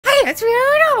it's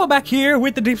Admiral back here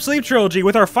with the Deep Sleep Trilogy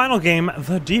with our final game,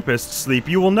 The Deepest Sleep.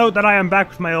 You will note that I am back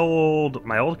with my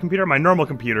normal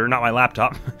computer, not my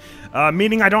laptop.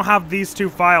 Meaning I don't have these two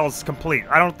files complete.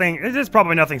 I don't think, it is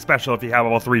probably nothing special if you have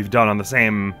all three done on the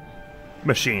same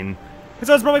machine.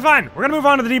 So it's probably fine. We're gonna move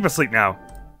on to The Deepest Sleep now.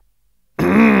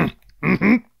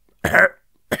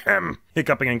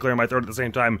 Hiccuping and clearing my throat at the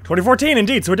same time. 2014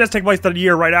 indeed, so it does take place the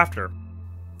year right after.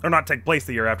 Or not take place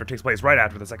the year after, it takes place right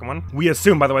after the second one. We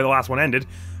assume, by the way, the last one ended,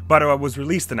 but it was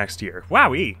released the next year.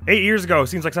 Wowee. 8 years ago,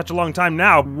 seems like such a long time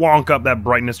now. Wonk up that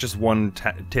brightness just one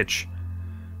titch.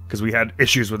 Because we had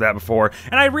issues with that before.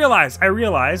 And I realized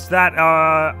that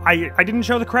I didn't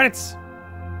show the credits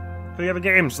for the other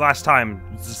games last time.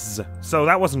 So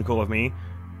that wasn't cool of me.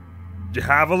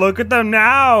 Have a look at them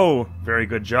now! Very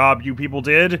good job, you people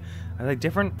did. Are they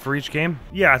different for each game?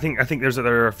 Yeah, I think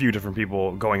there are a few different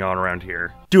people going on around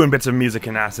here. Doing bits of music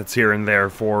and assets here and there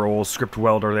for old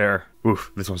scriptwelder there. Oof,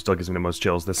 this one still gives me the most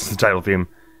chills. This is the title theme.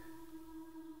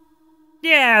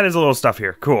 Yeah, there's a little stuff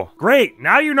here. Cool. Great,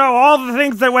 now you know all the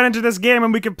things that went into this game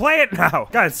and we can play it now!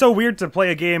 God, it's so weird to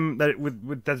play a game that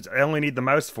that I only need the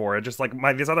mouse for. It just like,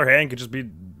 this other hand could just be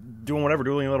doing whatever,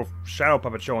 doing a little shadow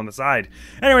puppet show on the side.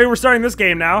 Anyway, we're starting this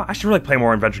game now. I should really play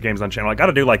more adventure games on channel. I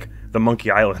gotta do, like, the Monkey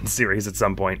Island series at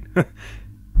some point.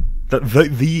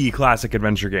 the classic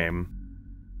adventure game.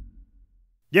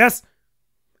 Yes?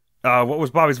 What was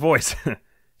Bobby's voice?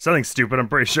 Something stupid, I'm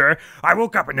pretty sure. I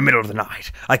woke up in the middle of the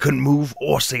night. I couldn't move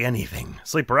or say anything.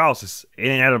 Sleep paralysis.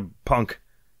 Ain't that a punk?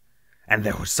 And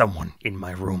there was someone in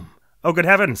my room. Oh, good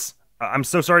heavens. I'm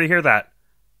so sorry to hear that.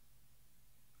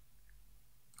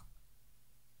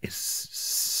 Is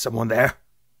someone there?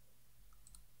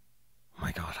 Oh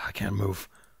my god, I can't move.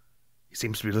 He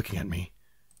seems to be looking at me.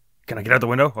 Can I get out the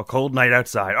window? A cold night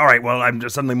outside. Alright, well, I'm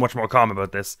just suddenly much more calm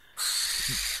about this.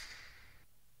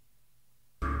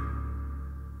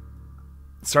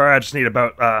 Sorry, I just need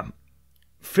about,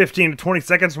 15 to 20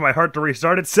 seconds for my heart to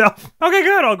restart itself. Okay,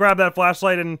 good, I'll grab that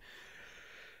flashlight and...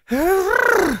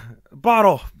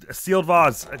 Bottle. A sealed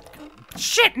vase.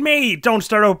 Shit me! Don't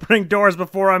start opening doors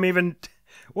before I'm even...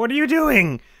 What are you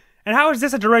doing? And how is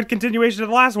this a direct continuation of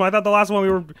the last one? I thought the last one we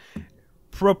were...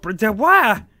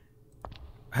 What?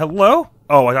 Hello?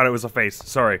 Oh, I thought it was a face.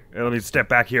 Sorry. Let me step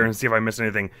back here and see if I missed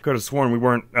anything. Could have sworn we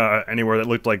weren't anywhere that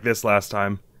looked like this last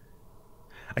time.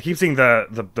 I keep seeing the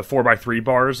 4x3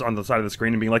 bars on the side of the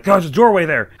screen and being like, oh, there's a doorway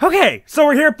there. Okay, so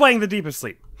we're here playing The Deepest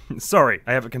Sleep. Sorry,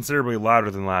 I have it considerably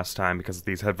louder than last time because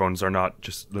these headphones are not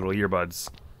just little earbuds.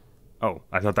 Oh,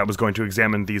 I thought that was going to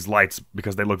examine these lights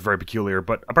because they look very peculiar,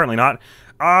 but apparently not.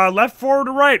 Left, forward,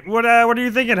 or right? What are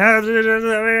you thinking?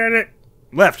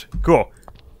 Left. Cool.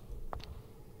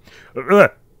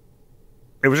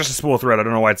 It was just a spool of thread. I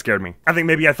don't know why it scared me. I think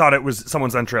maybe I thought it was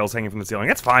someone's entrails hanging from the ceiling.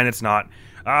 It's fine. It's not.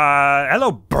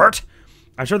 Hello, Bert.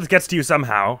 I'm sure this gets to you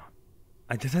somehow.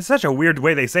 That's such a weird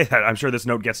way they say that. I'm sure this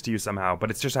note gets to you somehow, but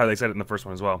it's just how they said it in the first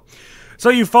one as well. So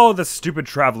you follow this stupid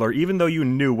traveler, even though you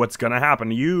knew what's gonna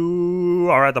happen. You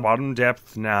are at the bottom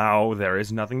depth now. There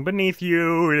is nothing beneath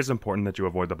you. It is important that you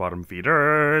avoid the bottom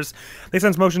feeders. They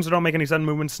sense motion, so don't make any sudden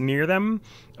movements near them.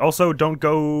 Also, don't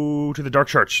go to the dark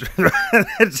church.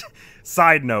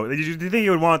 Side note, do you think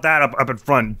you would want that up in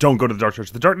front? Don't go to the dark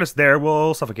church. The darkness there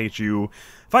will suffocate you.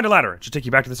 Find a ladder. It should take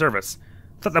you back to the surface.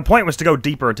 Thought the point was to go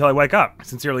deeper until I wake up.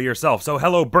 Sincerely yourself. So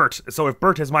hello, Bert. So if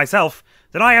Bert is myself,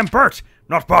 then I am Bert,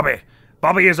 not Bobby.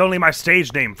 Bobby is only my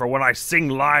stage name for when I sing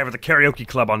live at the karaoke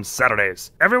club on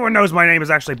Saturdays. Everyone knows my name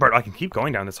is actually Bert. I can keep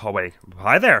going down this hallway.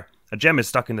 Hi there. A gem is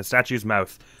stuck in the statue's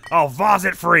mouth. I'll vase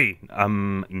it free.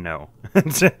 No.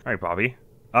 Alright, Bobby.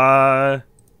 A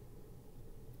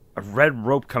red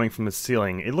rope coming from the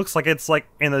ceiling. It looks like it's like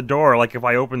in the door. Like if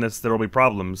I open this, there will be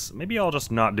problems. Maybe I'll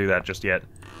just not do that just yet.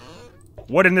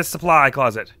 What in this supply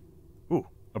closet? Ooh,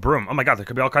 a broom. Oh my god, there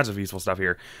could be all kinds of useful stuff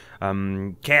here.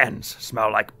 Cans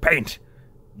smell like paint.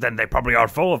 Then they probably are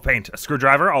full of paint. A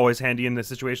screwdriver, always handy in the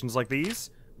situations like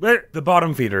these. The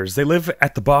bottom feeders. They live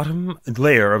at the bottom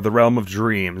layer of the realm of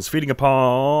dreams, feeding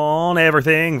upon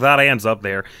everything that ends up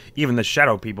there. Even the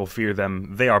shadow people fear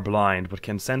them. They are blind, but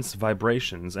can sense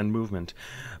vibrations and movement.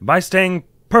 By staying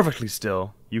perfectly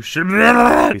still, you should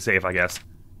be safe, I guess.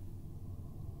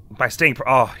 By staying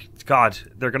oh god,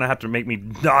 they're gonna have to make me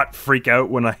not freak out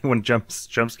when jump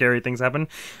scary things happen.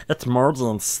 It's moldy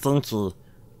and stinky.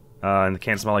 And they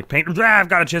can't smell like paint. I've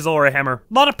got a chisel or a hammer.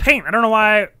 A lot of paint. I don't know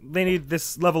why they need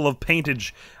this level of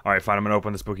paintage. Alright, fine, I'm gonna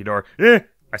open the spooky door.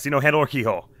 I see no handle or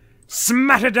keyhole.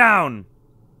 Smash it down!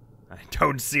 I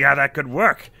don't see how that could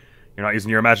work. You're not using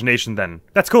your imagination then.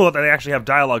 That's cool that they actually have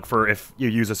dialogue for if you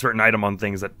use a certain item on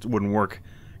things that wouldn't work.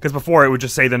 Because before it would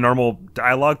just say the normal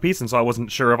dialogue piece, and so I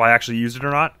wasn't sure if I actually used it or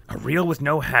not. A reel with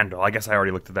no handle. I guess I already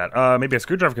looked at that. Maybe a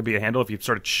screwdriver could be a handle if you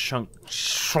sort of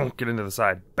chunk it into the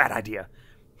side. Bad idea.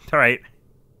 Alright.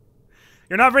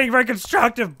 You're not being very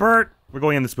constructive, Bert! We're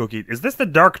going in the spooky. Is this the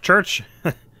dark church?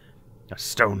 A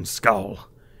stone skull.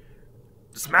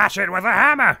 Smash it with a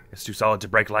hammer! It's too solid to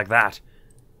break like that.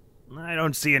 I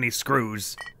don't see any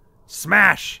screws.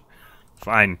 Smash!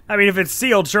 Fine. I mean, if it's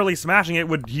sealed, surely smashing it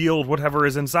would yield whatever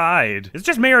is inside. It's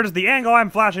just mirrored as the angle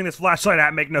I'm flashing this flashlight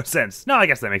at make no sense. No, I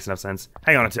guess that makes enough sense.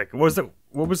 Hang on a tick. What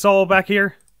was all back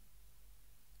here?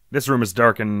 This room is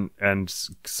dark and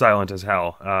silent as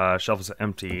hell. Shelf is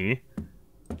empty.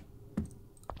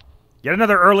 Yet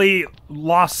another early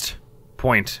lost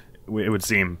point, it would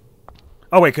seem.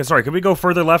 Oh wait, sorry, could we go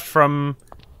further left from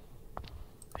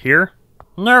here?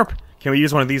 Nope. Can we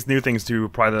use one of these new things to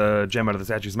pry the gem out of the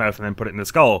statue's mouth and then put it in the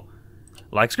skull?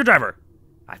 Like screwdriver.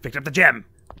 I picked up the gem.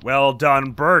 Well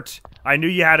done, Bert. I knew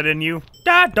you had it in you.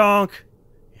 Da donk.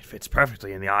 It fits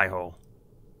perfectly in the eye hole.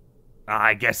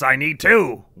 I guess I need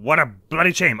two. What a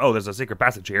bloody shame. Oh, there's a secret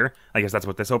passage here. I guess that's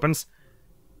what this opens.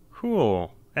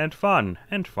 Cool. And fun.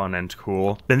 And fun and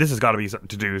cool. Then this has got to be to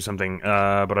do something,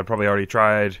 but I probably already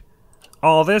tried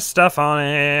all this stuff on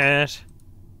it.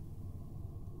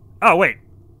 Oh, wait.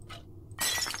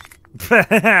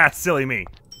 Silly me.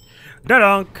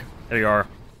 Da-dunk. There you are.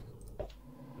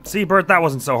 See, Bert, that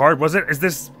wasn't so hard, was it? Is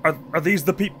this... Are these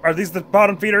the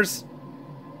bottom feeders?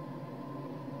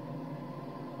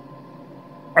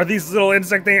 Are these little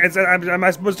insect things... Am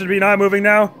I supposed to be not moving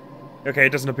now? Okay,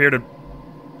 it doesn't appear to...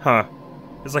 Huh.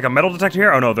 There's like a metal detector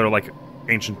here? Oh no, they're like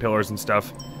ancient pillars and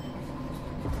stuff.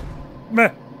 Meh.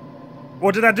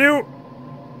 What did that do?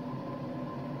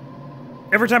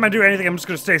 Every time I do anything, I'm just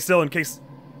gonna stay still in case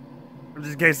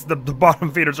the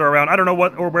bottom feeders are around. I don't know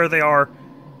what or where they are.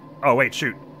 Oh, wait,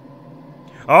 shoot.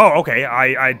 Oh, okay,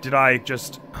 did I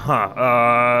just...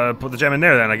 put the gem in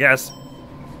there then, I guess.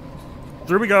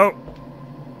 Through we go.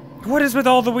 What is with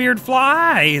all the weird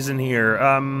flies in here?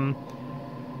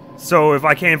 So if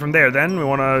I came from there, then we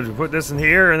want to put this in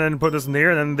here, and then put this in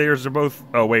here, and then theirs are both...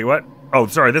 Oh, wait, what? Oh,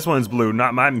 sorry, this one's blue,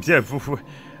 not mine.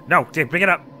 No, pick it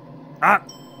up. Ah,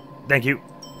 thank you.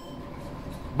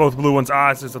 Both blue ones. Ah,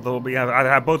 it's just that they'll be either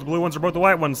have both the blue ones or both the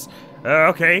white ones.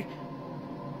 Okay.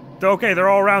 Okay, they're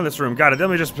all around this room. Got it. Let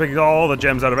me just pick all the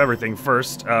gems out of everything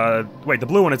first. Wait, the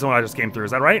blue one is the one I just came through.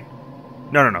 Is that right?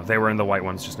 No. They were in the white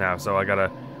ones just now, so I gotta...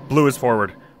 Blue is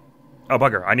forward. Oh,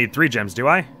 bugger. I need 3 gems, do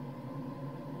I?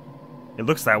 It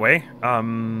looks that way.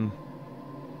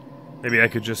 Maybe I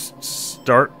could just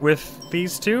start with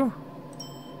these 2?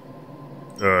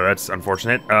 That's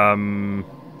unfortunate.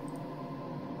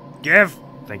 Give!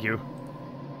 Thank you.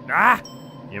 Ah!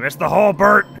 You missed the hole,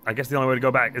 Bert! I guess the only way to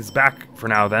go back is back for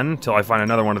now, then, till I find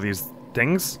another one of these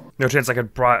things. No chance I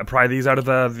could pry these out of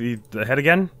the head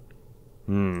again?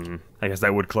 I guess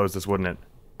that would close this, wouldn't it?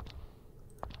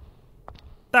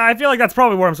 I feel like that's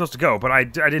probably where I'm supposed to go, but I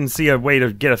didn't see a way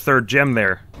to get a 3rd gem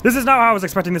there. This is not how I was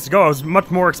expecting this to go. I was much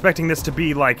more expecting this to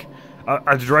be, like,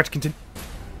 a direct continue.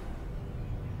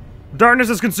 Darkness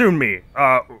has consumed me.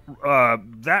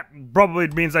 That probably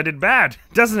means I did bad,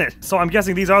 doesn't it? So I'm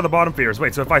guessing these are the bottom feeders.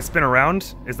 Wait, so if I spin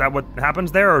around, is that what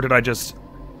happens there, or did I just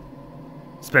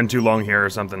spend too long here or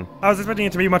something? I was expecting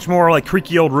it to be much more like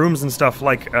creaky old rooms and stuff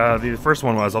like the first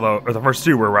one was, or the first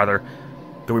 2 were, rather.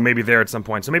 That we may be there at some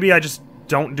point. So maybe I just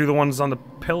don't do the ones on the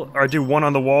pillar, or I do one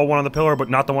on the wall, one on the pillar, but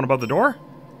not the one above the door?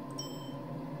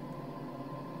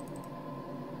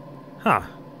 Huh.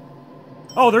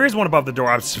 Oh, there is one above the door.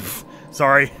 I'm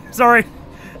sorry.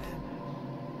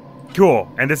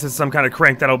 Cool. And this is some kind of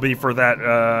crank that'll be for that,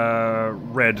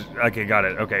 red... Okay, got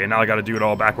it. Okay, and now I gotta do it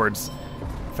all backwards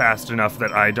fast enough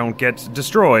that I don't get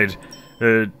destroyed.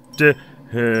 Give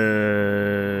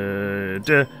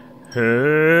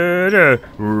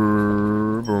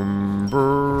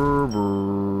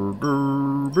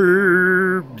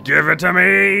it to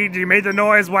me! You made the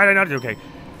noise, why did I not... Okay.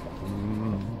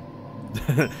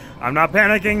 I'm not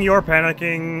panicking, you're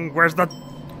panicking. Where's the...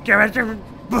 Give it to me!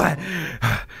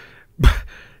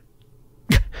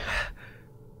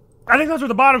 I think those were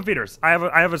the bottom feeders. I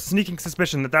have a sneaking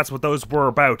suspicion that that's what those were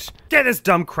about. Get this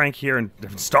dumb crank here and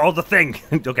install the thing.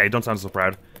 Okay, don't sound so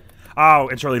proud. Oh,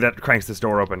 and surely that cranks this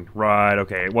door open. Right,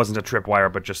 okay. It wasn't a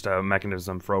tripwire, but just a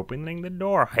mechanism for opening the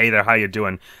door. Hey there, how you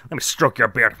doing? Let me stroke your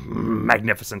beard.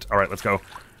 Magnificent. Alright, let's go.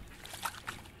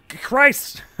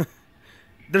 Christ!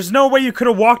 There's no way you could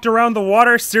have walked around the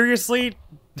water? Seriously?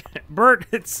 Bert,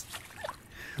 it's...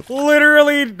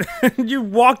 Literally, you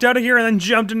walked out of here and then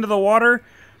jumped into the water?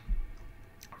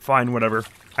 Fine, whatever.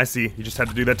 I see. You just had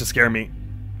to do that to scare me.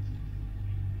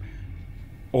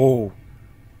 Oh.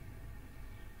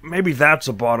 Maybe that's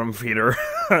a bottom feeder.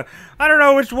 I don't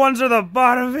know which ones are the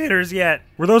bottom feeders yet.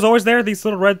 Were those always there? These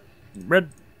little red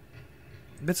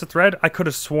bits of thread? I could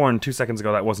have sworn 2 seconds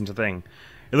ago that wasn't a thing.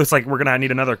 It looks like we're gonna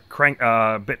need another crank,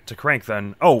 bit to crank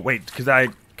then. Oh, wait, can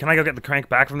I go get the crank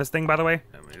back from this thing, by the way?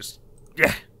 Let me just,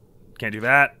 yeah. Can't do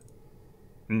that.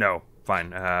 No.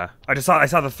 Fine. I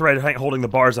saw the thread holding the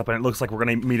bars up, and it looks like we're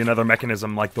gonna need another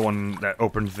mechanism like the one that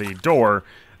opened the door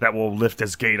that will lift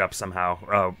this gate up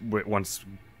somehow, once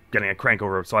getting a crank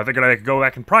over. So I figured I could go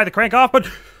back and pry the crank off, but...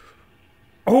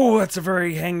 Oh, that's a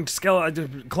very hanged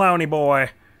skeleton, clowny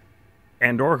boy.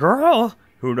 And or girl.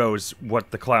 Who knows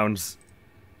what the clown's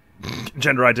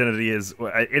gender identity is.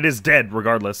 It is dead,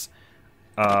 regardless.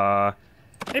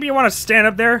 Maybe you want to stand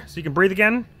up there so you can breathe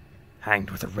again?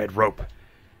 Hanged with a red rope.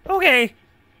 Okay.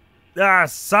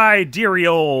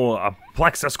 Sidereal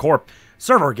plexus corp.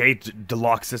 Server gate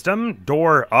lock system.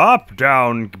 Door up,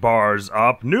 down, bars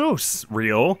up, noose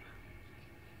reel.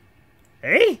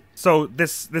 Hey? So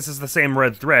this is the same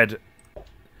red thread.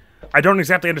 I don't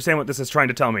exactly understand what this is trying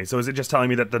to tell me. So is it just telling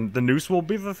me that the noose will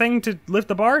be the thing to lift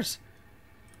the bars?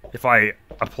 If I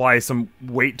apply some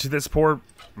weight to this poor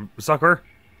sucker?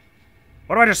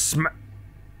 What if I just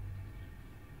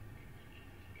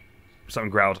Something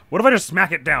growled. What if I just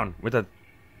smack it down with a...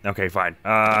 Okay, fine.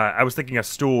 I was thinking a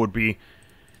stool would be...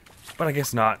 But I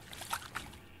guess not.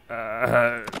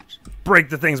 Break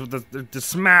the things with the... To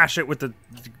smash it with the...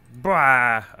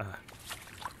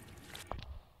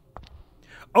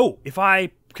 Oh, if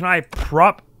I... Can I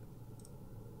prop...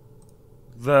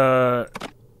 The...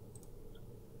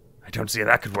 I don't see how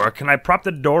that could work. Can I prop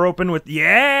the door open with...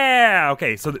 Yeah!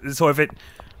 Okay, so if it...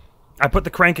 I put the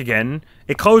crank again.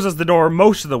 It closes the door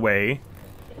most of the way.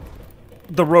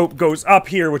 The rope goes up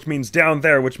here, which means down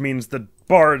there, which means the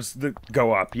bars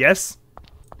go up. Yes?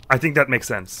 I think that makes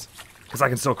sense. Because I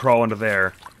can still crawl under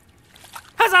there.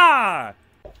 Huzzah!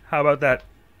 How about that?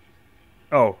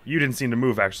 Oh, you didn't seem to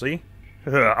move, actually.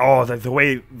 Oh, the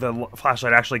way the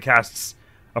flashlight actually casts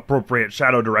appropriate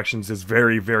shadow directions is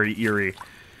very, very eerie.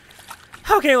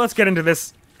 Okay, let's get into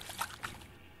this.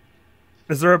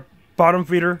 Is there a bottom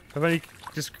feeder of any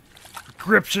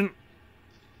description?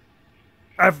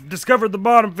 I've discovered the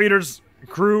bottom feeder's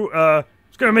crew.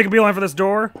 Just gonna make a beeline for this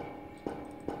door.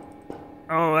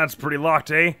 Oh, that's pretty locked,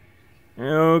 eh?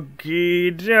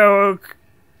 Okie doke.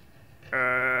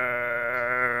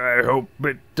 I hope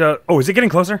it. Oh, is it getting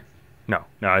closer? No,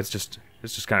 it's just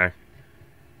kind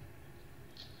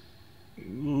of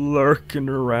lurking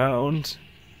around.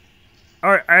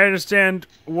 All right, I understand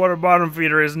what a bottom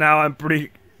feeder is now. I'm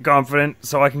pretty confident,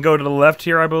 so I can go to the left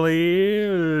here, I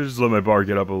believe. Just let my bar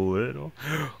get up a little.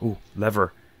 Ooh,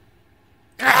 lever.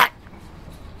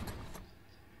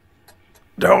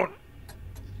 Don't.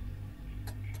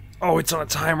 Oh, it's on a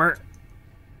timer.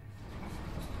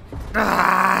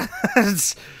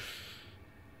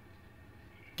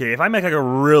 Okay, if I make like a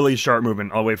really sharp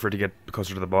movement, I'll wait for it to get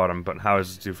closer to the bottom, but how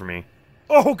does it do for me?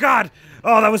 Oh, God!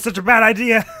 Oh, that was such a bad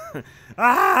idea!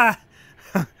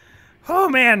 Oh,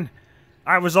 man!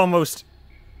 I was almost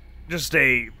just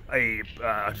a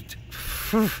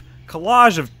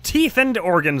collage of teeth and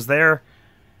organs there.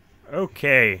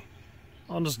 Okay.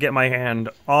 I'll just get my hand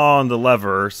on the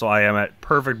lever so I am at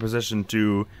perfect position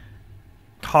to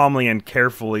calmly and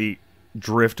carefully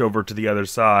drift over to the other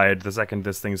side the second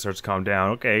this thing starts to calm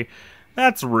down. Okay.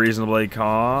 That's reasonably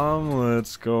calm.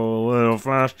 Let's go a little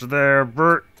faster there,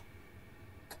 Bert.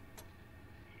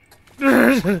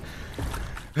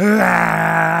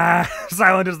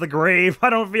 Silent as the grave. I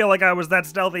don't feel like I was that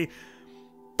stealthy.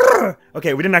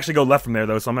 Okay, we didn't actually go left from there,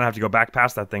 though, so I'm gonna have to go back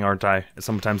past that thing, aren't I?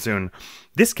 Sometime soon.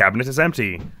 This cabinet is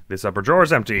empty. This upper drawer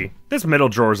is empty. This middle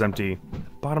drawer is empty.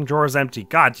 Bottom drawer is empty.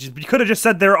 God, you could have just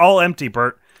said they're all empty,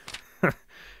 Bert.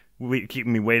 Keep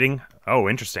me waiting. Oh,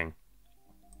 interesting.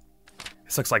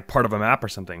 This looks like part of a map or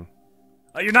something.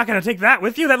 Oh, you're not gonna take that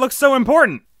with you? That looks so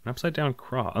important! An upside down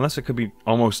cross. Unless it could be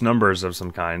almost numbers of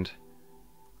some kind.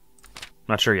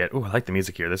 Not sure yet. Ooh, I like the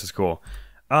music here. This is cool.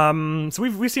 So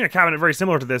we've seen a cabinet very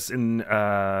similar to this in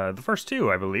the first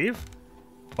two, I believe.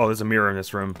 Oh, there's a mirror in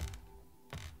this room.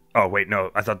 Oh, wait,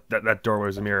 no. I thought that door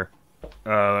was a mirror.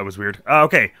 That was weird.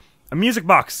 Okay. A music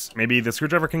box. Maybe the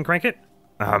screwdriver can crank it?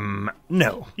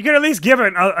 No. You can at least give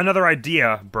it another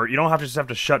idea, Bert. You don't have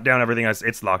to shut down everything as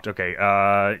it's locked. Okay,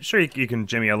 sure you can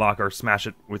jimmy a lock or smash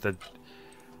it with a...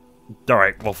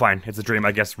 Alright, well fine. It's a dream.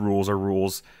 I guess rules are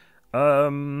rules.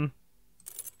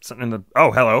 Something in the...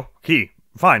 Oh, hello. Key.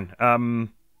 Fine.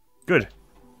 Good.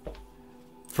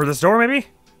 For this door, maybe?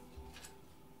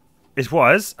 It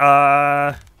was.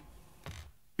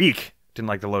 Eek. Didn't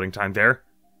like the loading time there.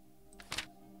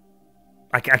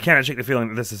 I can't shake the feeling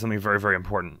that this is something very, very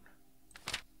important.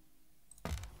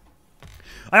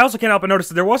 I also can't help but notice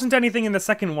that there wasn't anything in the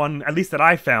second one, at least that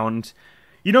I found.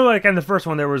 You know, like in the first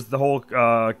one, there was the whole,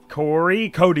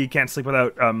 Cody can't sleep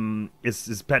without,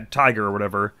 his pet tiger or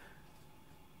whatever.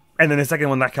 And then the second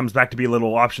one, that comes back to be a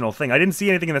little optional thing. I didn't see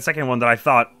anything in the second one that I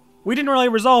thought, we didn't really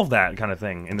resolve that kind of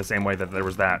thing in the same way that there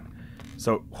was that.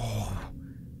 So, oh,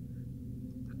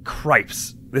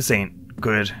 cripes. This ain't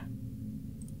good.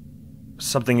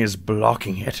 Something is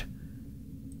blocking it.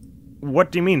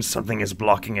 What do you mean something is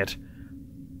blocking it?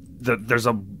 There's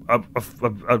a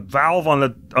valve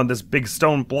on this big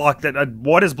stone block that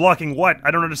what is blocking what?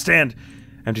 I don't understand.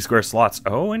 Empty square slots.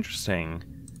 Oh, interesting.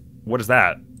 What is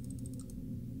that?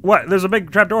 What? There's a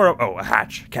big trapdoor. Oh, a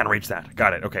hatch. Can't reach that.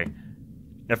 Got it. Okay.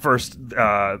 At first,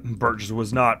 Bert just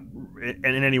was not in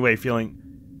any way feeling.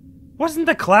 Wasn't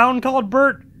the clown called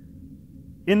Bert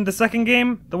in the second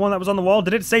game? The one that was on the wall.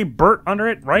 Did it say Bert under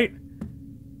it? Right?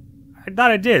 I thought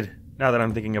it did. Now that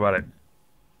I'm thinking about it.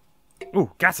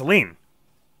 Ooh, gasoline.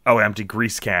 Oh, empty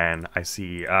grease can. I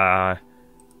see. Nothing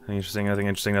interesting, nothing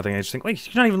interesting, nothing interesting.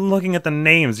 Wait, you're not even looking at the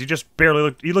names. You just barely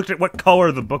looked. You looked at what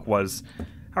color the book was.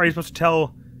 How are you supposed to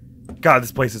tell? God,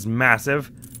 this place is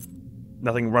massive.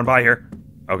 Nothing run by here.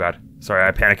 Oh, God. Sorry,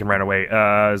 I panicked and ran away.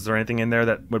 Is there anything in there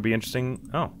that would be interesting?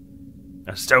 Oh.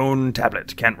 A stone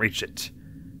tablet. Can't reach it.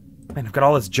 Man, I've got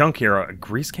all this junk here. A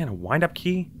grease can, a wind-up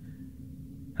key?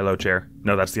 Hello, chair.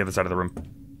 No, that's the other side of the room.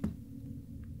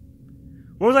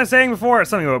 What was I saying before?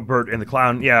 Something about Bert and the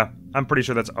clown. Yeah, I'm pretty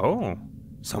sure that's... Oh,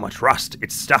 so much rust.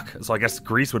 It's stuck. So I guess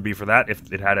grease would be for that,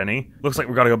 if it had any. Looks like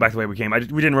we gotta go back the way we came. We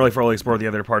didn't really fully explore the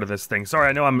other part of this thing. Sorry,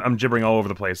 I know I'm gibbering all over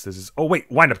the place. This is... Oh, wait.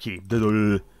 Wind-up key.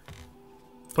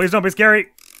 Please don't be scary.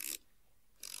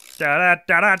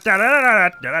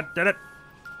 Da-da-da-da-da-da-da-da-da-da.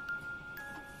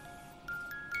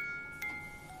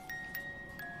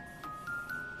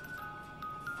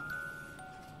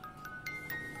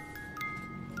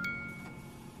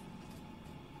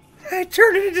 I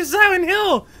turned it into Silent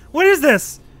Hill! What is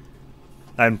this?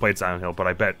 I haven't played Silent Hill, but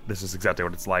I bet this is exactly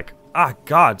what it's like. Ah,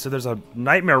 God, so there's a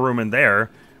nightmare room in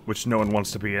there, which no one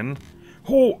wants to be in.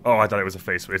 Oh, I thought it was a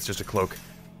face, but it's just a cloak.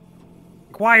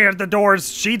 Quiet the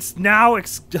doors, sheets now,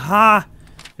 Does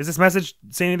this message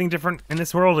say anything different in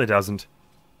this world? It doesn't.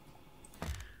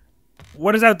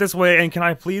 What is out this way, and can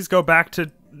I please go back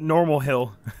to normal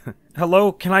hill?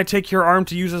 Hello, can I take your arm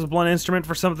to use as a blunt instrument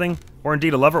for something? Or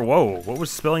indeed a lever? Whoa, what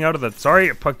was spilling out of the... Sorry,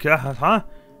 huh?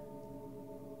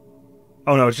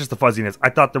 Oh no, it's just the fuzziness. I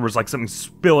thought there was like something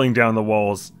spilling down the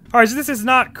walls. Alright, so this is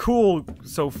not cool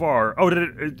so far. Oh,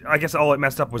 I guess all it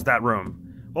messed up was that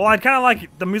room. Well, I'd kind of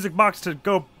like the music box to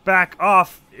go back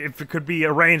off if it could be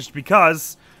arranged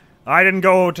because I didn't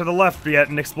go to the left yet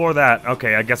and explore that.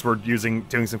 Okay, I guess we're doing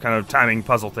some kind of timing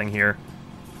puzzle thing here.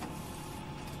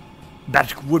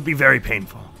 That would be very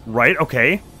painful. Right?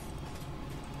 Okay.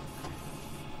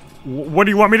 What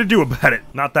do you want me to do about it?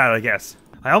 Not that, I guess.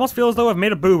 I almost feel as though I've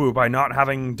made a boo-boo by not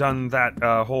having done that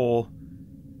whole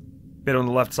bit on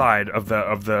the left side of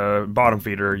the bottom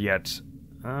feeder yet.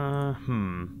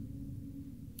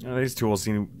 These tools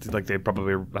seem like they'd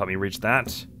probably help me reach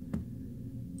that.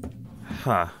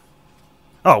 Huh.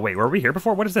 Oh, wait, were we here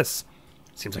before? What is this?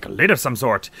 Seems like a lid of some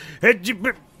sort.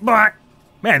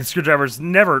 Man, the screwdriver's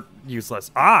never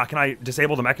useless. Ah, can I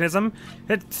disable the mechanism?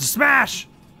 Smash!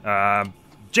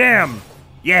 Jam!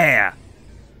 Yeah!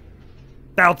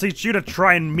 That'll teach you to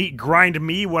try and grind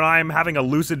me when I'm having a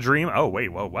lucid dream. Oh,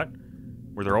 wait, whoa, what?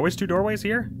 Were there always two doorways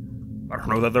here? I don't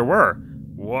know that there were.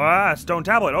 What? Stone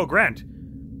tablet. Oh, Grant.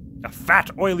 A fat,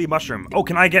 oily mushroom. Oh,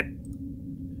 can I get...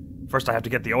 First, I have to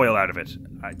get the oil out of it.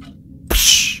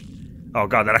 Psh! Oh,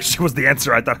 God, that actually was the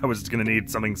answer. I thought I was going to need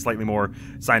something slightly more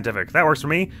scientific. That works for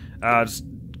me. Just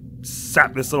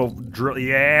sap this little drill.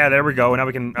 Yeah, there we go. Now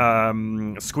we can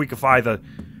squeakify the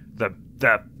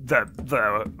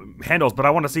handles, but I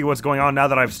want to see what's going on now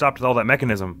that I've stopped with all that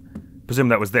mechanism. Presume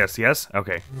that was this, yes?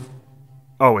 Okay.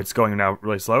 Oh, it's going now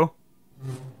really slow?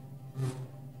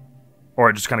 Or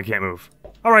it just kind of can't move.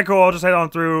 Alright, cool, I'll just head on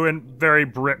through and very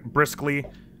briskly.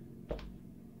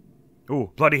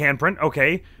 Ooh, bloody handprint,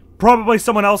 okay. Probably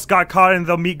someone else got caught in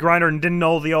the meat grinder and didn't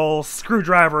know the old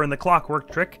screwdriver and the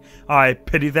clockwork trick. I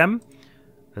pity them.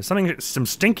 There's some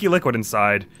stinky liquid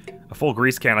inside. A full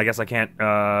grease can, I guess I can't,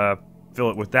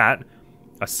 fill it with that.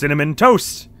 A cinnamon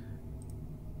toast.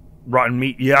 Rotten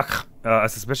meat, yuck. A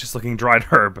suspicious looking dried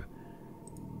herb.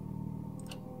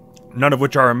 None of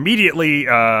which are immediately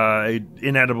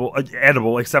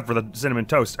edible except for the cinnamon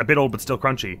toast. A bit old but still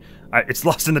crunchy. It's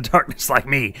lost in the darkness like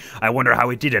me. I wonder how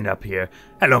it did end up here.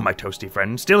 Hello, my toasty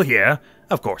friend. Still here?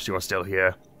 Of course you are still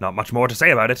here. Not much more to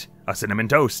say about it. A cinnamon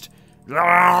toast.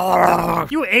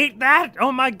 You ate that?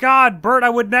 Oh my god, Bert, I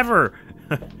would never.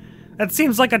 That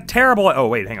seems like a terrible... Oh,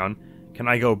 wait, hang on. Can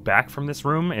I go back from this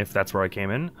room if that's where I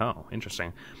came in? Oh,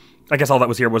 interesting. I guess all that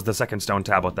was here was the second stone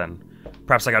tablet then.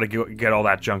 Perhaps I gotta get all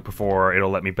that junk before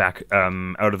it'll let me back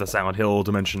out of the Silent Hill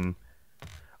dimension.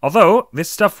 Although, this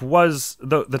stuff was...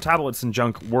 The tablets and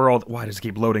junk were all... Why does it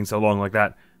keep loading so long like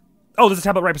that? Oh, there's a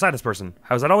tablet right beside this person.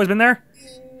 Has that always been there?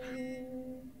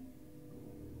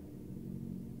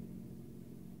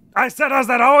 I said, has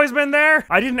that always been there?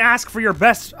 I didn't ask for your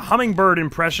best hummingbird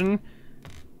impression.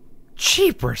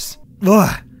 Cheapers.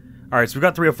 Ugh. Alright, so we've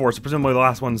got 3 of 4, so presumably the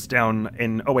last one's down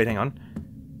in... Oh, wait, hang on.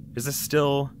 Is this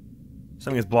still...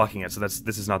 Something is blocking it, so this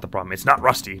is not the problem. It's not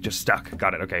rusty, just stuck.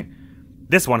 Got it, okay.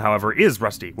 This one, however, is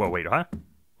rusty. Whoa, wait, huh?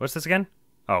 What's this again?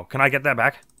 Oh, can I get that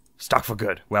back? Stuck for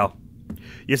good. Well,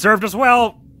 you served us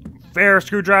well, fair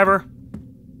screwdriver.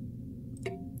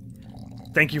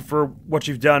 Thank you for what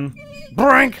you've done.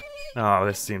 Brink! Oh,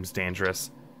 this seems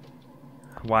dangerous.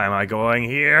 Why am I going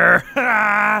here?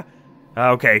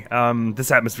 Okay,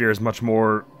 this atmosphere is much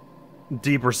more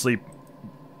deeper sleep.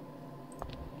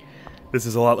 This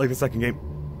is a lot like the second game.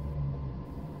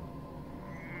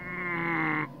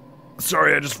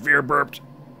 Sorry, I just fear burped.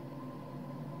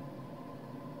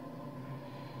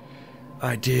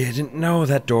 I didn't know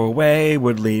that doorway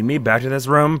would lead me back to this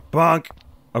room. Bonk!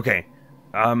 Okay,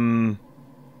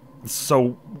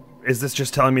 so... Is this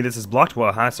just telling me this is blocked?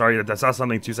 Well, huh? Sorry, I saw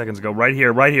something 2 seconds ago. Right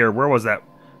here, right here. Where was that?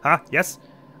 Huh? Yes?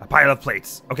 A pile of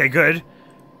plates. Okay, good.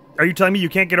 Are you telling me you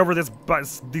can't get over these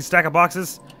stack of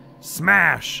boxes?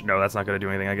 Smash! No, that's not going to do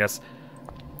anything, I guess.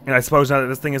 And I suppose now that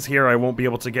this thing is here, I won't be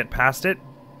able to get past it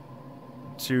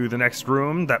to the next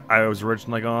room that I was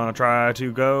originally going to try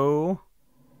to go.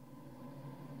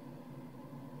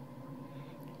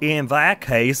 In that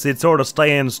case, it sort of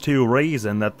stands to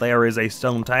reason that there is a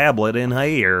stone tablet in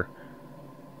here.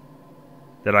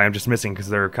 That I am just missing because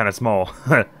they're kind of small.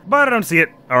 But I don't see it.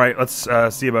 Alright, let's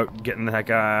see about getting the heck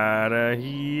out of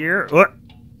here. What?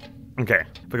 Okay,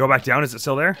 if I go back down, is it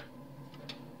still there?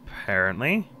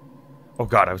 Apparently. Oh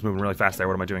god, I was moving really fast there.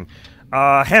 What am I doing?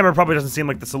 Hammer probably doesn't seem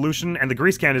like the solution, and the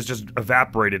grease can is just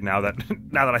evaporated now that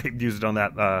I used it on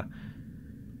that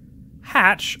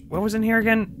hatch. What was in here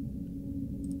again?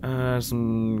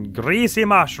 Some greasy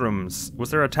mushrooms.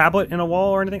 Was there a tablet in a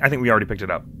wall or anything? I think we already picked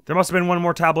it up. There must have been one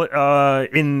more tablet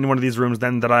in one of these rooms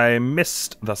then that I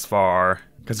missed thus far.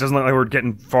 Because it doesn't look like we're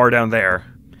getting far down there.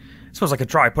 I suppose I could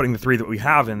try putting the 3 that we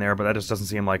have in there, but that just doesn't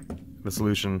seem like the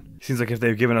solution. Seems like if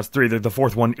they've given us 3, the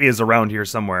 4th one is around here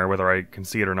somewhere, whether I can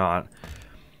see it or not.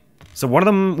 So one of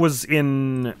them was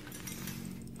in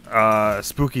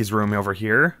Spooky's room over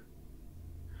here.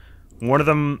 One of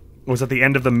them was at the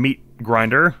end of the meat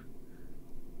grinder.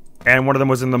 And one of them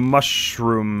was in the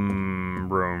mushroom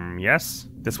room, yes?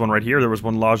 This one right here, there was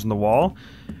one lodged in the wall.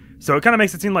 So it kind of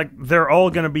makes it seem like they're all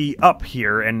going to be up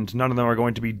here, and none of them are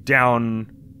going to be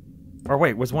down... Or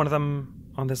wait, was one of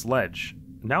them on this ledge?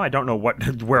 Now I don't know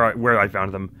what where I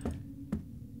found them.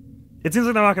 It seems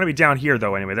like they're not going to be down here,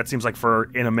 though, anyway. That seems like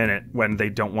for in a minute, when they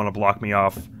don't want to block me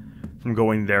off from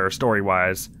going there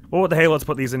story-wise. Well, what the hell, let's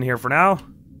put these in here for now.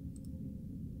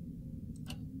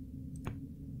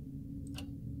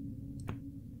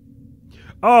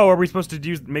 Oh, are we supposed to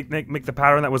use make the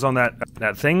pattern that was on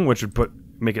that thing, which would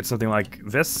make it something like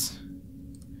this?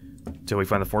 Till we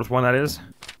find the 4th one, that is.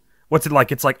 What's it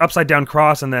like? It's like upside down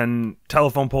cross and then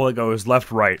telephone pole that goes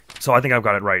left, right. So I think I've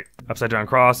got it right. Upside down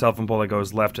cross, telephone pole that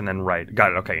goes left and then right.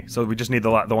 Got it. Okay. So we just need the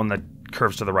one that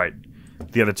curves to the right.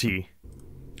 The other T.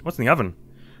 What's in the oven?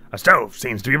 A stove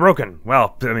seems to be broken.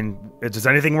 Well, I mean, does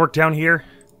anything work down here?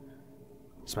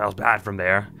 Smells bad from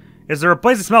there. Is there a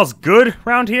place that smells good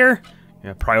around here?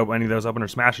 Yeah, pry open any of those open or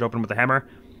smash it open with the hammer.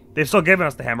 They've still given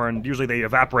us the hammer, and usually they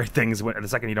evaporate things the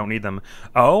second you don't need them.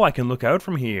 Oh, I can look out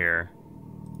from here.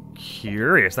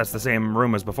 Curious. That's the same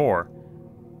room as before.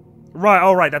 Right,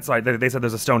 oh right, that's right. They said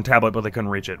there's a stone tablet, but they couldn't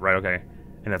reach it. Right, okay.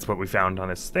 And that's what we found on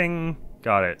this thing.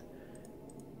 Got it.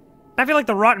 I feel like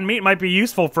the rotten meat might be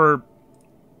useful for...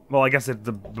 Well, I guess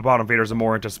the bottom feeders are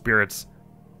more into spirits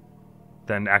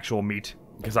than actual meat.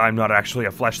 Because I'm not actually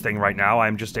a flesh thing right now.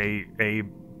 I'm just a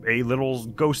little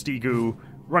ghosty goo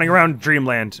running around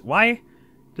Dreamland. Why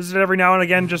does it every now and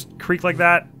again just creak like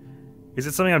that? Is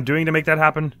it something I'm doing to make that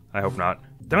happen? I hope not.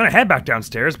 I'm gonna head back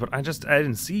downstairs, but I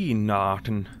didn't see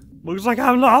nothing. Looks like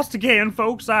I'm lost again,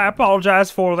 folks. I apologize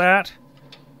for that.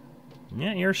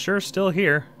 Yeah, you're sure still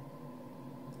here.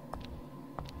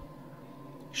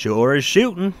 Sure is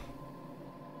shooting.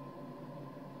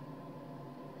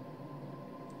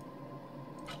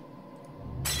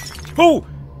 Oh!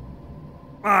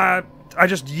 I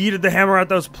just yeeted the hammer at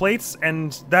those plates,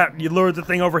 and that you lured the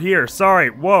thing over here. Sorry.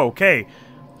 Whoa, okay.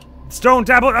 Stone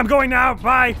tablet, I'm going now.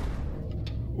 Bye.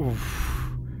 Oof.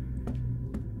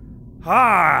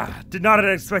 Ah, did not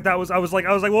expect that. I was like,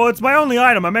 well, it's my only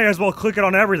item. I may as well click it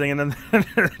on everything, and then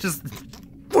just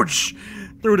whoosh,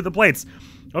 threw it at the plates.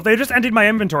 Well, if they just emptied my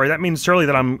inventory, that means surely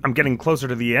that I'm getting closer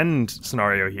to the end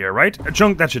scenario here, right? A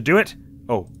chunk that should do it.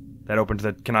 Oh, that opened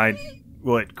the.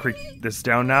 Will it creak this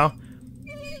down now?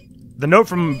 The note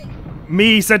from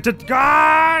me said to.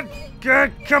 God,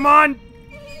 come on.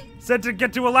 Said to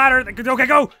get to a ladder. Okay,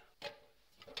 go.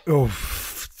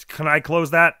 Oof. Can I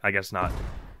close that? I guess not.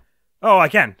 Oh, I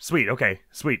can. Sweet. Okay.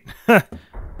 Sweet.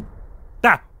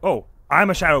 Ah! Oh, I'm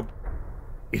a shadow.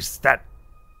 Is that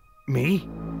me?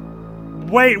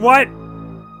 Wait, what?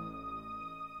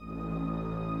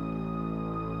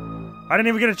 I didn't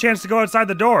even get a chance to go outside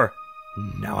the door.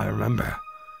 Now I remember.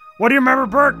 What do you remember,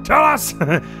 Bert? Tell us!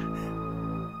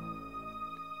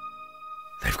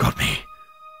 They've got me.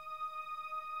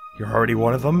 You're already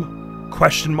one of them?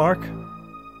 Question mark?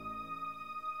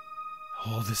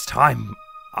 All this time,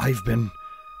 I've been...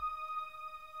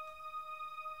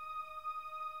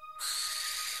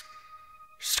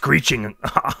 screeching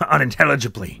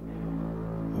unintelligibly.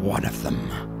 One of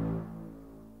them.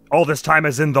 All this time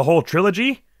as in the whole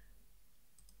trilogy?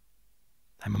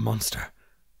 I'm a monster.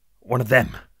 One of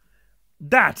them.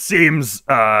 That seems,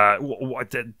 I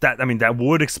mean, that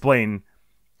would explain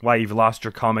why you've lost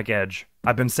your comic edge.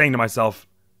 I've been saying to myself,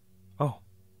 oh.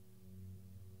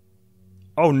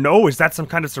 Oh no, is that some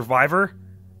kind of survivor?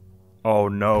 Oh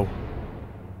no.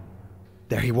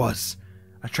 There he was.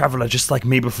 A traveler just like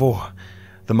me before.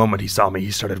 The moment he saw me,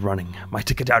 he started running. My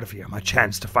ticket out of here, my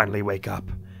chance to finally wake up.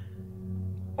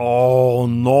 Oh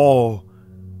no.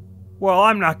 Well,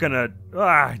 I'm not gonna...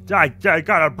 I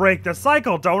gotta break the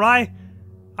cycle, don't I?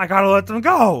 I gotta let them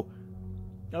go.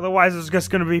 Otherwise, there's just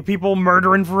gonna be people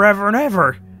murdering forever and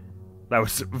ever. That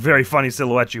was a very funny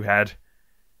silhouette you had.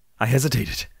 I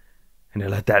hesitated, and I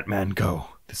let that man go.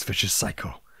 This vicious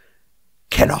cycle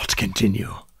cannot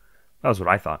continue. That was what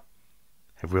I thought.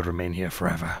 It will remain here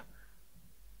forever.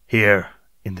 Here,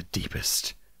 in the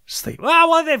deepest sleep. Well,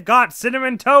 what they've got?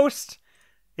 Cinnamon toast?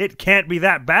 It can't be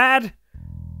that bad.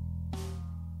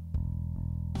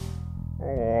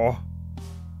 Oh.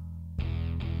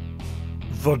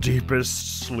 The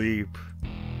deepest sleep.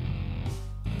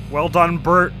 Well done,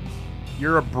 Bert.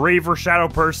 You're a braver shadow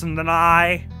person than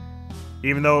I.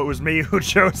 Even though it was me who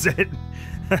chose it.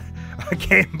 A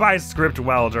game by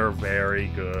scriptwelder. Very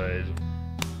good.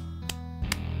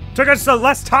 Took us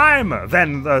less time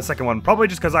than the second one. Probably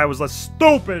just because I was less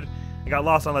stupid and got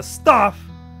lost on less stuff.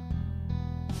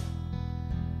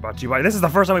 Brought to you by... This is the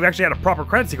first time we've actually had a proper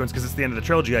credit sequence because it's the end of the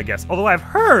trilogy, I guess. Although I've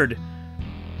heard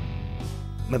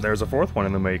that there's a fourth one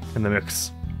in the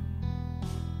mix.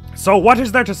 So what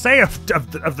is there to say of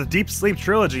the Deep Sleep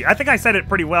trilogy? I think I said it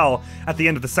pretty well at the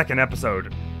end of the second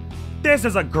episode. This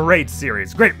is a great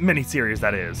series. Great mini-series,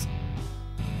 that is.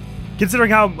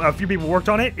 Considering how a few people worked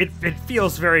on it, it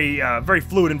feels very very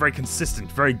fluid and very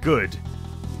consistent, very good.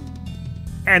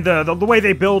 And the way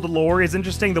they build lore is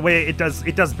interesting. The way it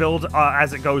does build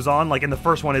as it goes on. Like in the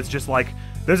first one, it's just like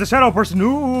there's a shadow person,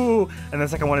 ooh, and the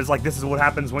second one is like this is what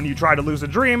happens when you try to lose a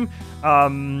dream.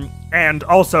 And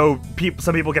also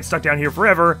some people get stuck down here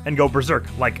forever and go berserk.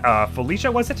 Like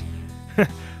Felicia, was it?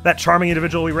 That charming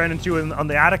individual we ran into on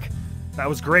the attic. That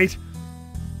was great.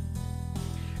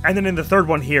 And then in the third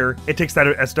one here, it takes that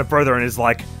a step further and is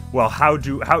like, well,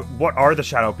 what are the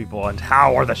shadow people and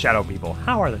how are the shadow people?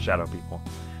 How are the shadow people?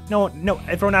 No,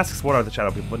 everyone asks what are the shadow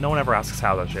people, but no one ever asks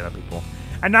how are the shadow people.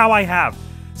 And now I have.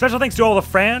 Special thanks to all the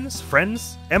friends,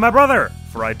 and my brother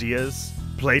for ideas,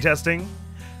 playtesting,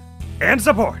 and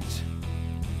support.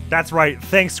 That's right,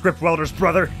 thanks Scriptwelder's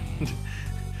brother.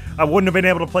 I wouldn't have been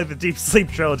able to play the Deep Sleep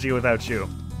trilogy without you.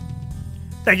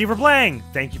 Thank you for playing.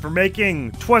 Thank you for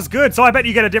making. 'Twas good. So I bet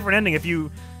you get a different ending if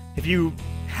you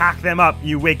hack them up.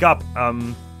 You wake up,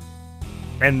 and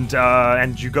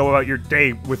you go about your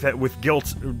day with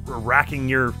guilt racking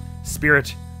your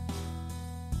spirit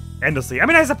endlessly. I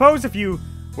mean, I suppose if you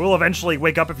will eventually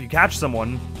wake up if you catch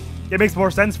someone, it makes more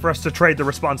sense for us to trade the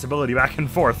responsibility back and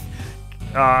forth,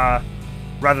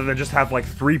 rather than just have like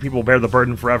 3 people bear the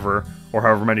burden forever, or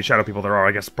however many shadow people there are.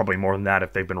 I guess probably more than that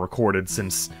if they've been recorded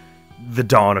since the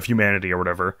dawn of humanity or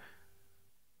whatever.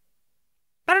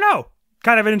 I don't know.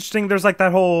 Kind of interesting. There's like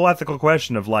that whole ethical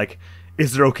question of like,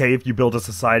 is it okay if you build a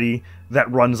society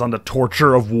that runs on the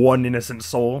torture of one innocent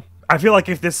soul? I feel like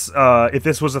if this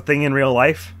was a thing in real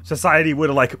life, society would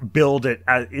like build it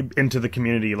into the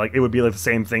community. Like it would be like the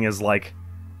same thing as like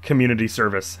community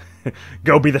service.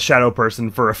 Go be the shadow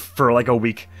person for like a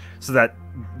week, so that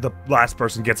the last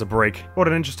person gets a break. What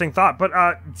an interesting thought. But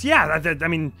yeah, I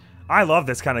mean, I love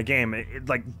this kind of game.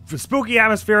 Like spooky,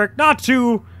 atmospheric, not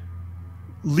too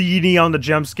leany on the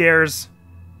jump scares.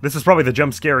 This is probably the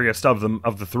jump scariest of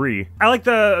the three. I like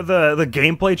the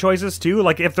gameplay choices too.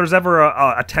 Like if there's ever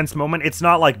a tense moment, it's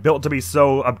not like built to be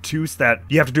so obtuse that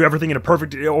you have to do everything in a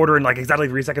perfect order in like exactly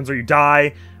 3 seconds or you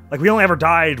die. Like we only ever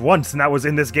died once, and that was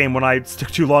in this game when I took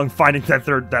too long finding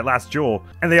that last jewel.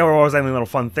 And they are always having little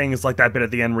fun things, like that bit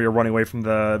at the end where you're running away from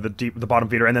the bottom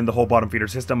feeder, and then the whole bottom feeder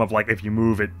system of like if you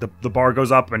move it, the bar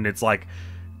goes up, and it's like,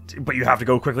 but you have to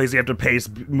go quickly, so you have to pace,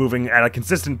 moving at a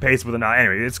consistent pace with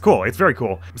anyway, it's cool. It's very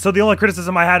cool. So the only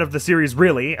criticism I had of the series,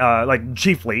 really, like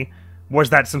chiefly, was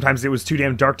that sometimes it was too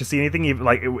damn dark to see anything. Even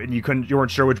like you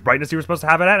weren't sure which brightness you were supposed to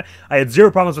have it at. I had zero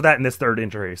problems with that in this third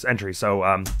entry.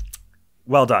 So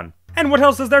well done. And what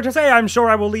else is there to say? I'm sure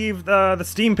I will leave the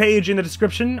Steam page in the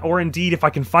description, or indeed, if I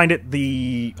can find it,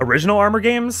 the original Armor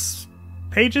Games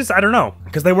pages? I don't know,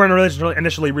 because they weren't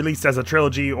initially released as a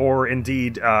trilogy, or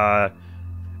indeed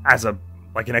as an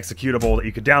executable that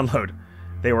you could download.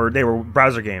 They were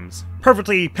browser games.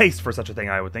 Perfectly paced for such a thing,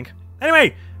 I would think.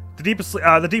 Anyway, the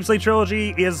Deep Sleep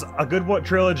Trilogy is a good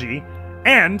trilogy,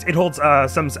 and it holds a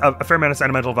fair amount of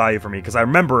sentimental value for me, because I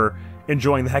remember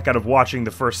enjoying the heck out of watching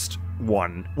the first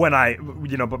one when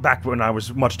but back when I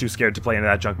was much too scared to play into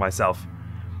that junk myself.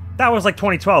 That was like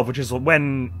 2012, which is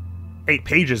when 8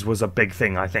 pages was a big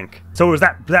thing, I think. So it was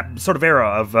that sort of era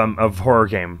of horror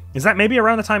game. Is that maybe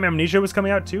around the time Amnesia was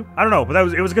coming out too? I don't know, but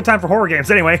it was a good time for horror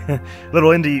games anyway. Little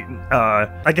indie,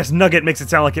 I guess Nugget makes it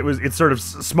sound like it's sort of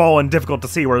small and difficult to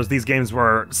see, whereas these games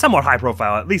were somewhat high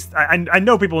profile. At least I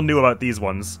know people knew about these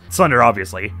ones. Slender,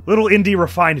 obviously. Little indie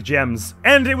refined gems.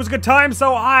 And it was a good time,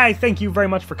 so I thank you very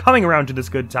much for coming around to this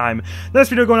good time. The next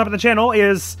video going up on the channel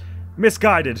is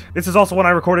Misguided. This is also one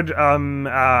I recorded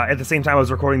at the same time I was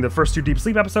recording the first 2 Deep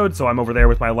Sleep episodes, so I'm over there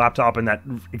with my laptop in that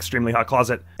extremely hot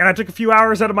closet. And I took a few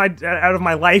hours out of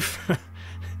my life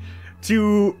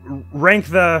to rank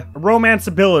the romance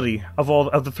ability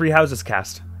of the Three Houses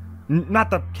cast. Not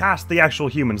the cast, the actual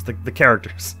humans, the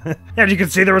characters. And you can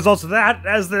see the results of that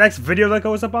as the next video that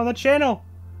goes up on the channel.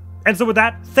 And so with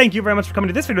that, thank you very much for coming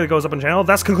to this video that goes up on the channel.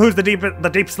 Thus concludes the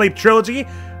Deep Sleep Trilogy.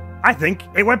 I think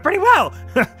it went pretty well.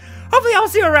 Hopefully I'll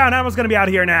see you around. Admiral's gonna be out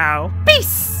here now.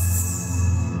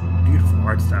 Peace! Beautiful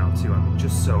art style too. I mean,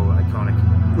 just so iconic.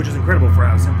 Which is incredible for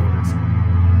how simple it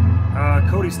is.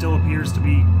 Cody still appears to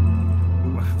be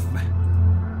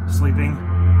sleeping.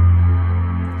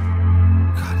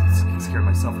 God, I scared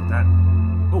myself at that.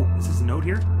 Oh, is this a note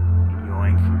here?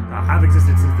 Yoink. Have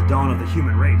existed since the dawn of the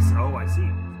human race. Oh, I see.